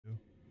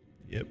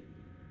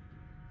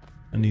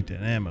I need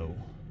that ammo.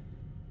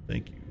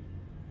 Thank you.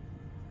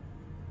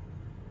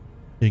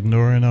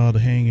 Ignoring all the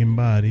hanging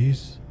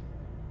bodies.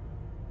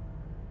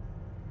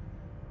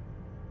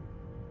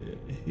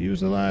 He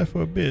was alive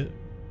for a bit.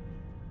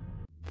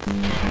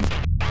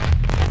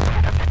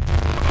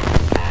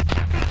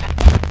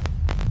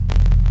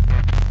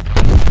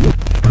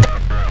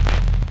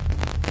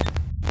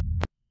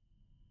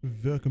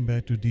 Welcome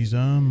back to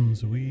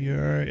DzombZ. We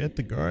are at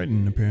the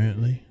garden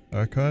apparently.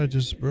 Our car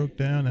just broke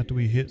down after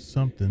we hit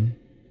something.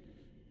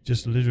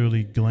 Just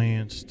literally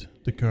glanced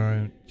the car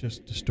and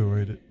just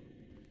destroyed it.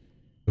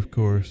 Of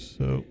course.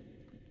 So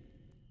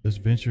let's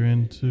venture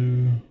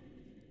into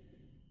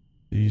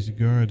these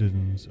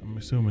gardens. I'm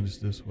assuming it's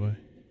this way.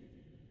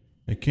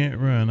 I can't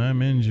run.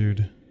 I'm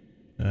injured.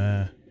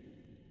 Of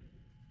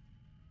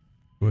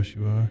course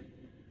you are.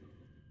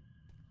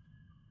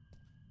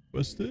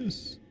 What's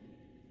this?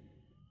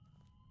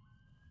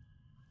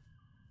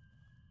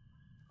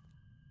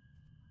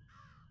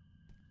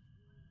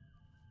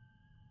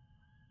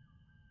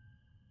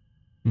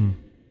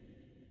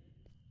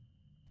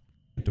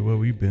 After what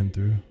we've been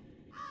through.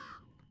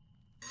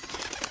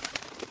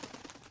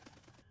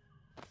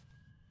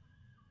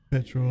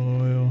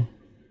 Petrol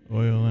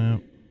oil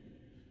lamp.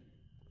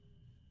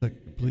 It's like a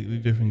completely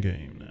different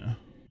game now.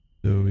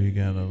 So we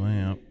got a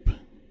lamp.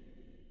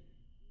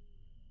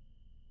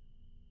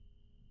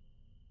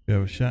 We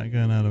have a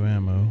shotgun out of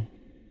ammo.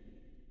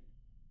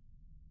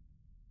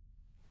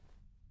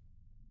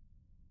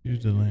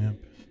 Use the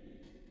lamp.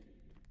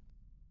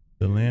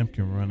 The lamp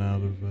can run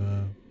out of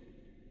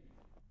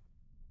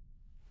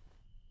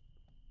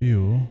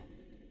fuel,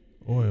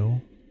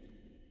 oil,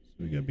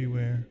 so we gotta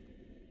beware.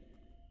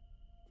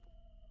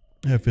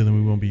 I have a feeling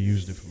we won't be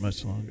using it for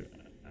much longer.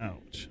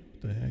 Ouch,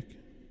 what the heck?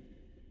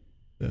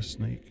 That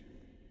snake.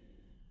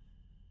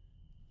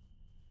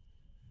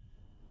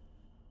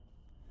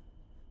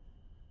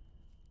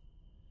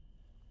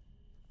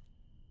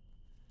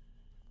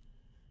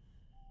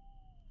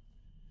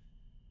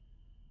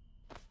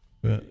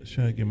 But let's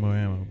try to get more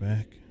ammo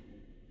back.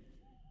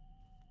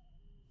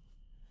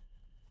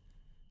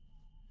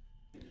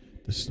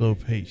 The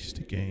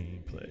slow-paced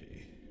gameplay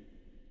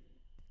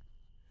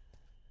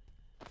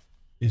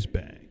is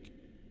back.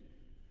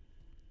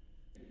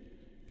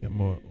 Got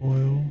more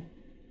oil.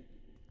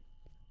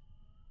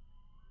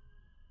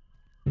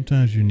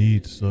 Sometimes you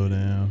need to slow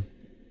down.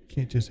 You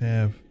can't just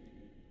have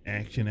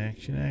action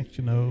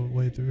the whole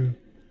way through.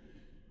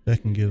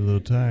 That can get a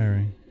little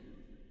tiring.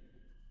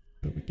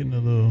 But we're getting a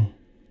little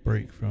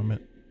break from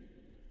it.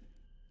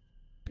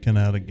 Kind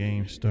of how the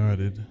game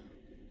started.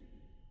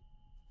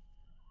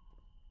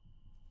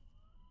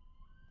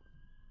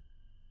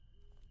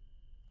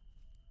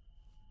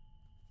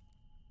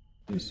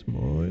 There's some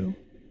oil.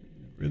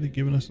 Really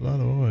giving us a lot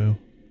of oil.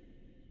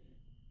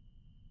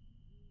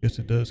 Guess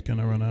it does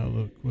kind of run out a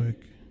little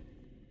quick.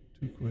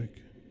 Too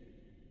quick.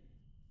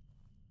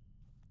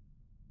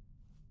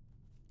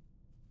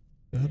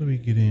 So how do we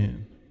get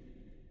in?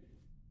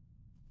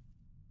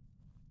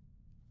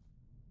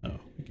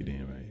 Oh, we get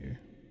in right here.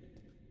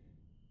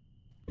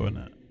 Or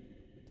not.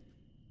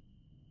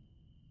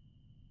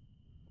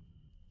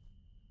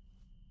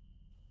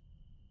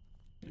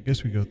 I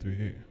guess we go through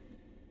here.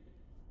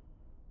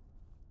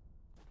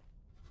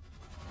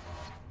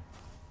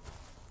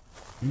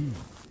 Ooh,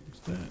 what's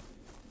that?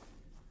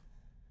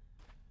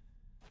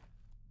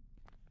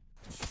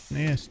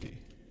 Nasty.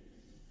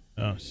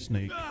 Oh,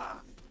 snake.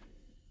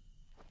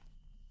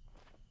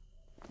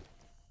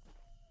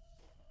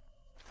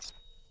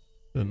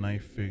 The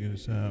knife figured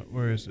this out.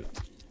 Where is it?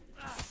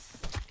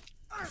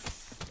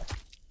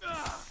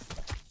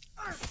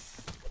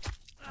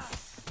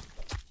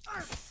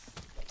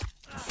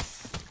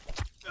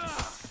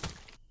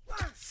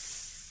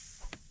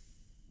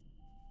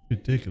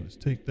 Ridiculous.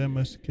 Take that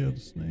much to kill the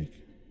snake.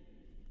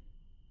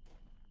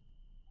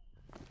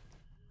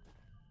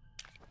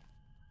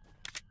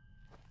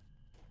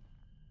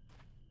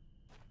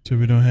 So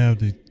we don't have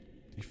the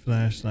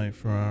flashlight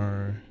for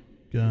our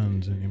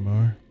guns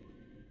anymore.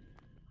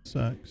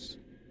 Sucks.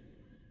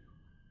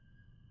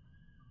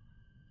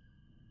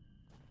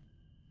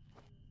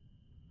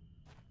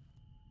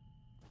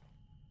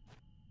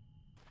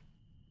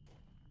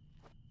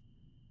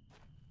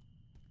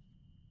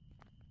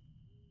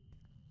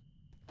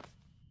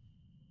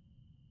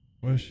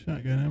 Where's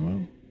shotgun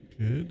ammo?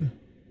 Good.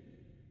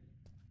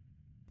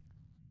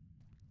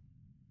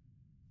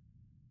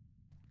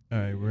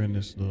 Alright, we're in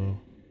this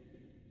little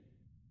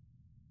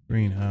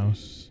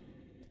greenhouse.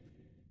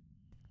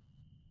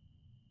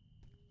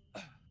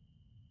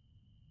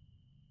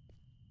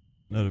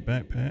 Another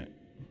backpack.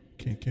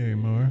 Can't carry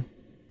more.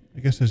 I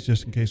guess that's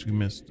just in case we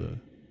missed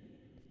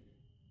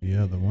the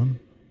other one.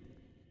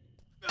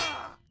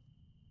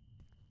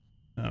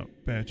 Oh,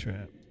 bear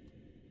trap.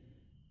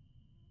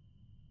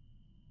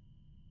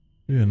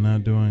 We are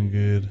not doing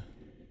good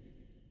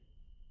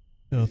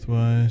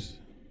health-wise.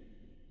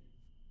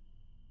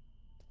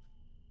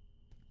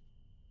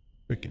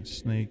 Freaking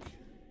snake.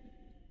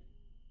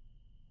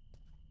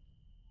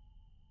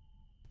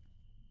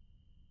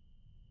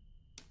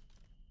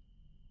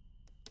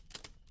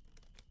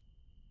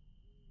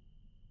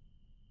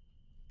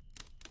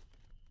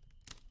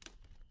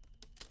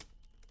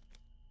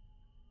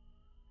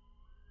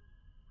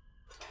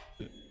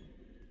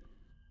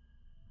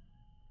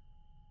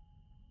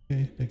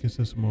 that gets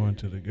us more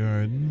into the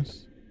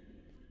gardens.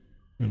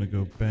 We're gonna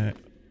go back.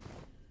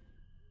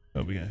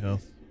 Oh, we got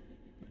health.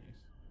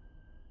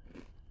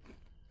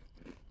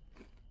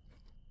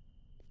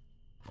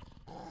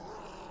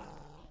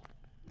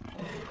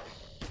 Nice.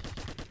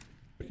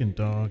 Freaking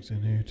dogs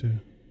in here too.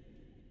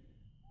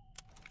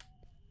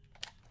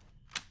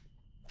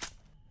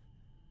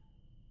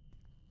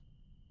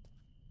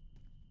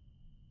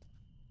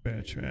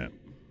 Bear trap.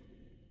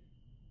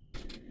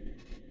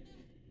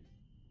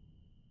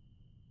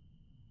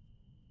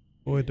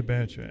 Avoid the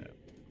bear trap.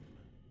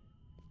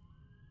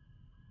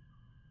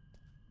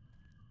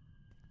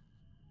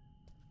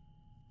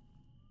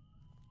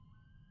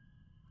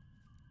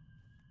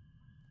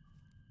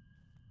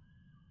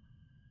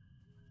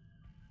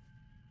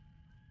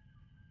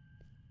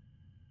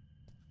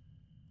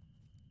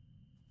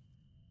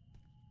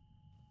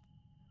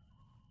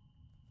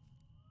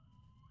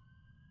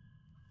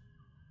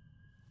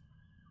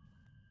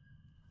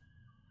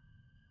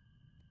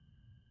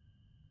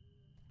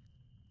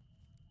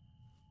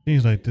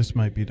 Seems like this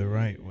might be the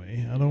right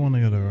way. I don't want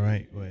to go the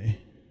right way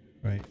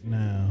right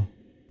now.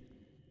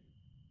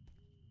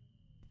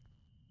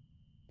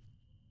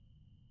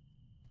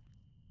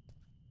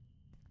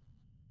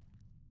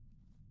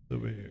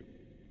 Over here.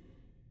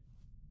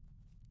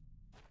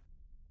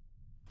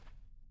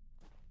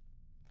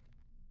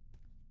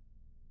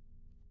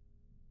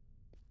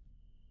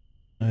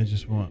 I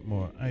just want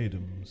more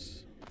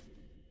items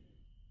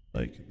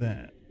like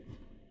that.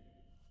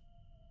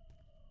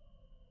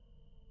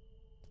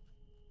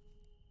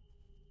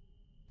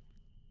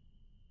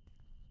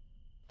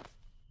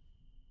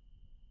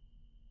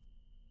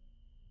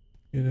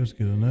 Yeah, that's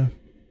good enough.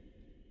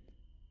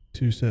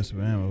 2 sets of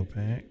ammo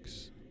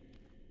packs.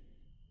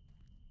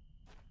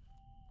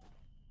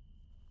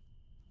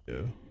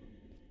 Go.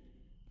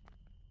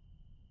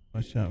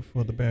 Watch out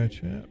for the bear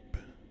trap.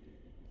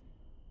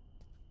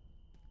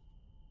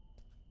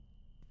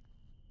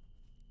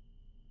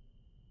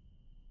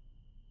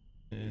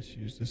 Let's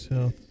use this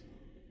health.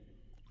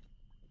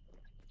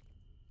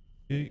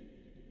 Okay.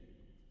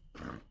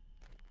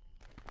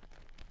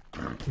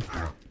 What the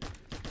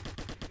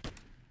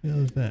hell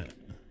is that?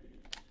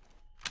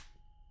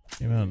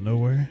 Came out of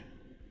nowhere.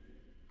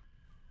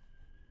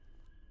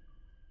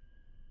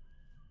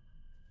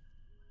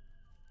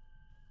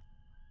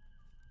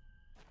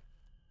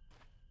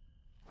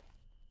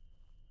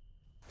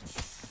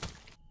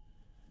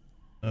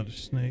 Another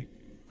snake.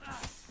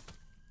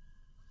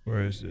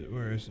 Where is it?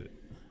 Where is it?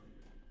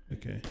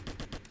 Okay.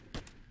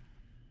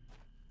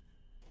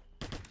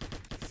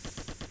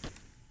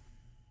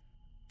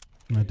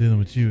 I'm not dealing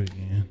with you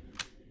again.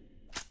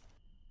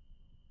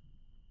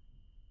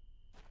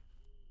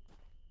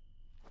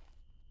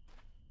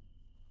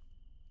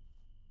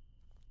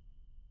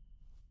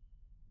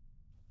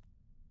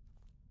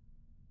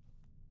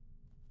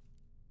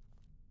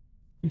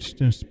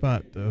 Interesting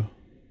spot though.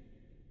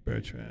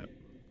 Bear trap.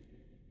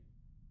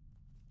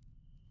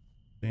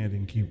 Stand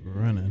and keep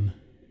running.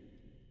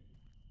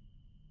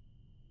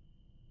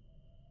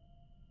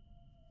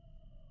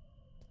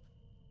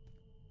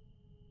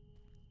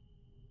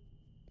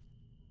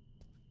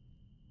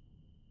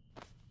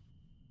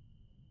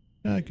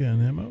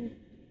 Shotgun ammo.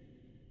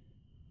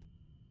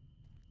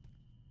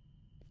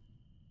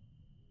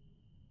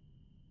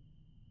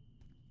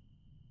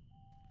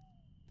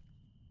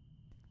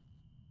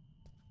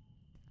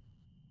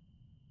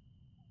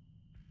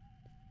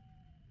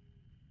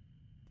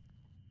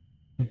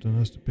 Something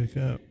else to pick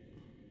up.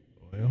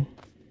 Oil.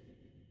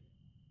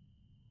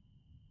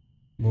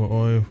 More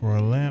oil for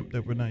a lamp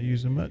that we're not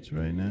using much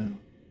right now.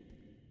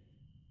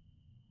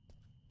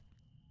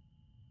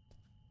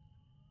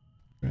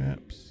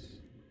 Traps.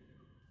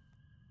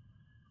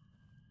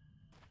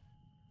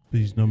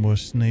 Please, no more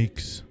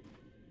snakes.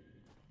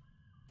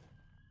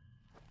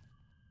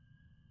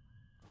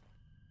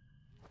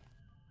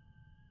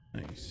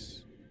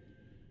 Nice.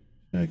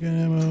 Shotgun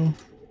ammo.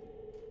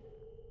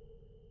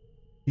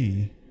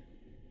 Key.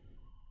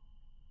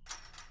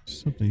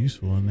 Something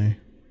useful in there.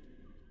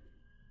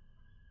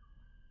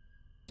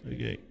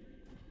 Okay.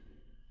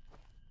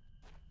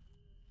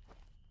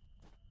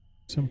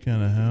 Some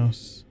kind of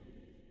house.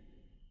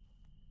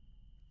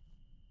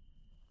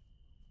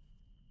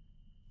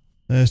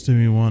 Last thing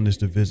we want is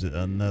to visit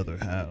another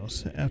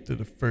house after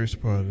the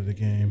first part of the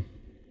game.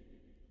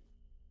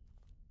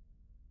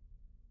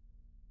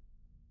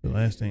 The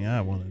last thing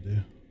I want to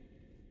do.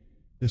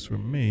 This for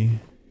me.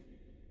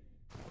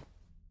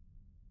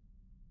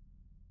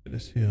 Get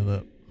us healed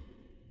up.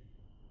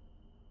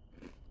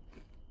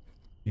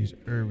 These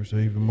herbs are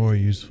even more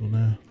useful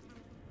now.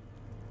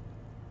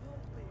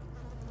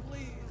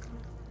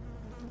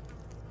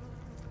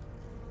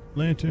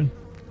 Lantern.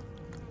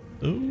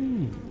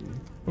 Ooh,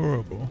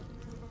 horrible.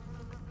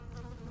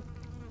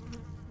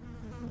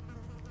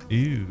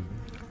 Ew,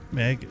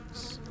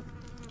 maggots.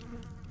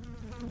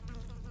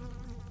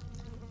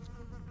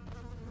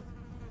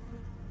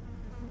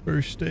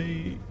 First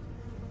aid,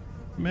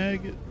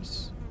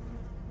 maggots.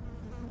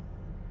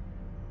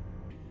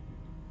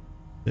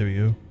 There we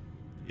go.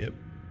 Yep.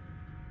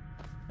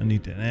 I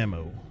need that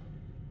ammo.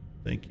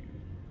 Thank you.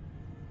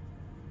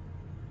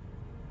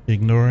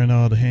 Ignoring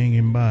all the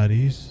hanging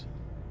bodies.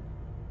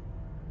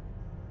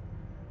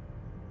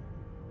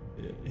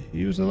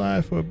 He was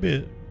alive for a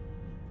bit.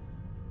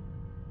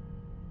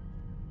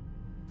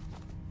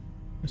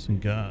 There's some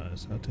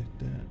guys. I'll take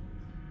that.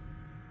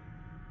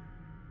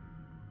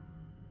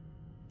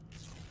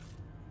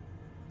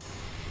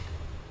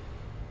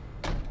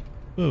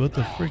 Oh, what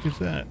the frick is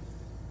that?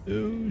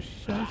 Oh,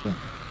 shit.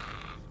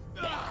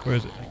 Where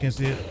is it? I can't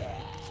see it.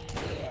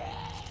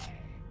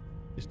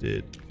 It's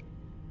dead.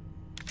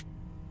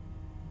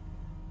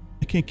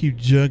 I can't keep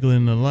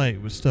juggling the light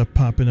with stuff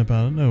popping up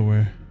out of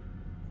nowhere.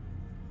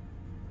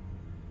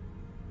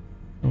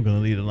 I'm gonna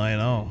leave the light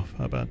off.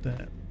 How about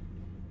that?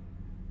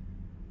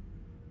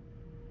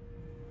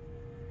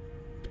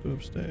 Let's go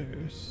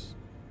upstairs.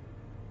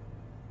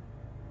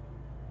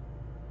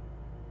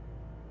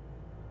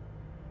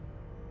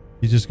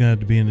 You're just gonna have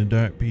to be in the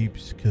dark,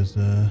 peeps, because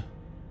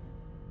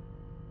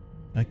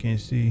I can't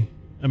see.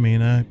 I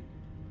mean, I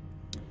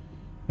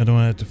don't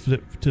have to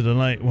flip to the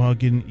light while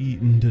getting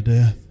eaten to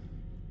death.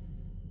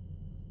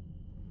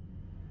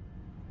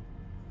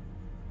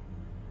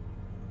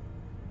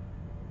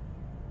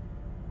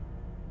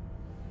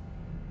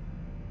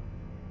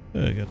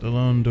 I got the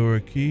long door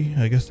key.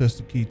 I guess that's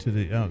the key to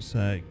the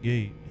outside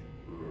gate.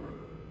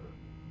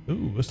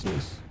 Ooh, what's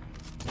this?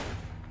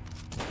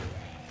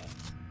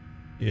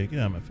 Yeah, get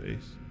out of my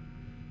face.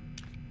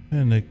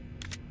 And they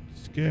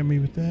scare me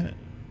with that.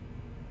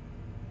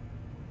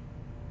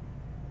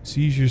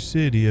 Seizure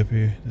City up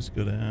here. Let's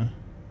go down.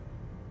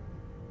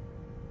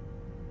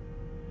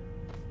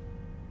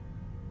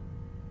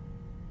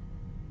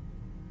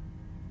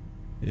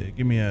 Yeah,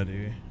 get me out of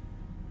here.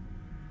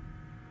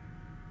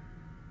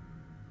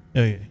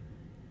 Okay.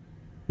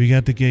 We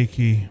got the gate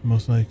key,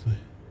 most likely.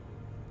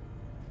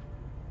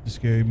 The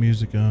scary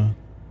music on.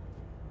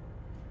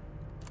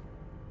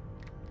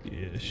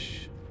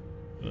 Yes.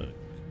 Look,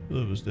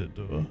 close that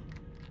door.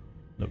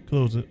 No,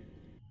 close it.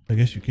 I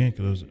guess you can't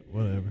close it.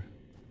 Whatever.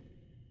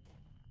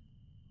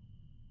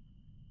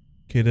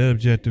 Okay, that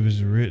objective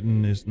is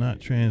written. It's not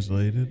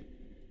translated.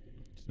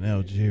 It's an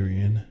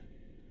Algerian.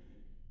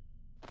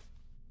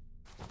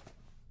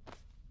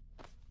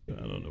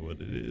 I don't know what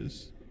it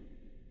is.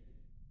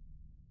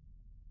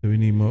 Do we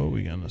need more?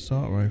 We got an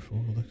assault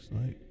rifle, looks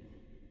like.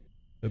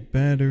 The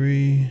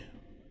battery.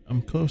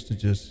 I'm close to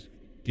just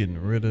getting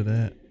rid of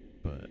that,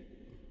 but.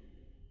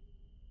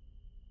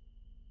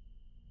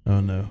 Oh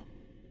no.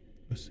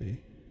 Let's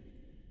see.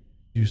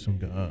 Use some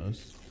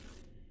gauze.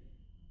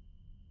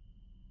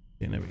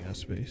 Okay, now we got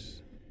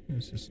space.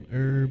 It's just an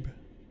herb.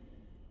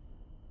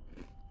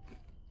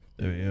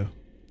 There we go.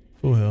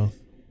 Full health.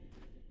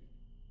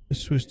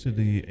 Let's switch to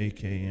the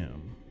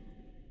AKM.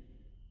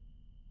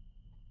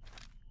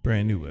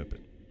 Brand new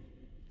weapon.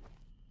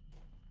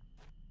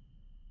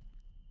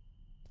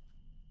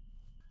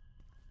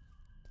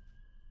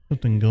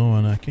 Something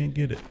glowing. I can't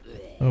get it.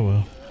 Oh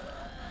well.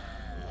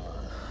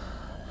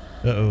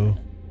 Uh-oh.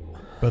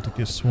 About to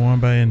get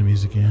swarmed by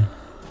enemies again.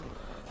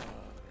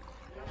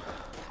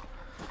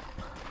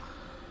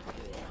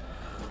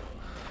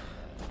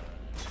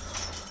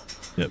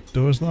 Yep,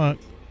 door's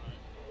locked.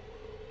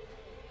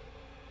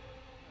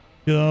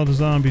 Get all the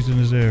zombies in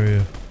this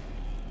area.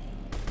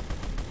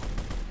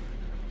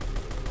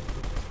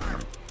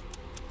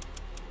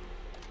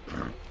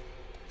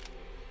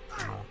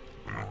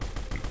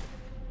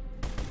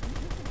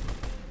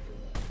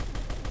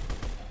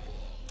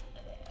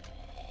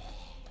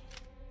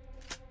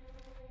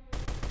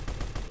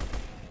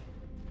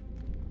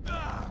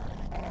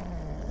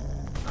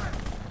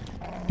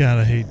 God,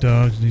 I hate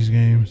dogs in these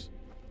games.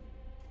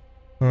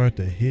 Hard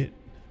to hit.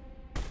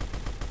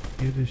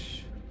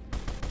 Skittish.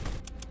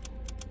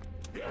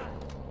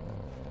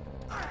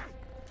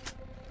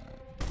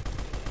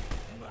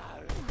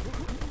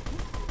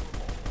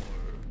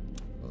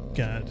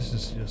 God, this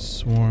is just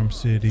Swarm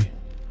City.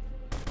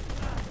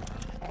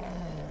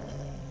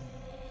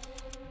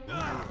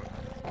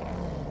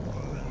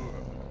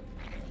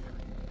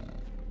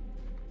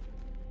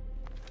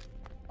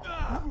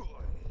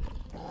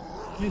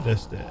 Hey,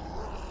 that's that.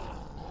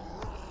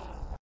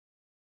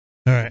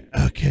 All right,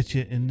 I'll catch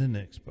you in the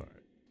next part.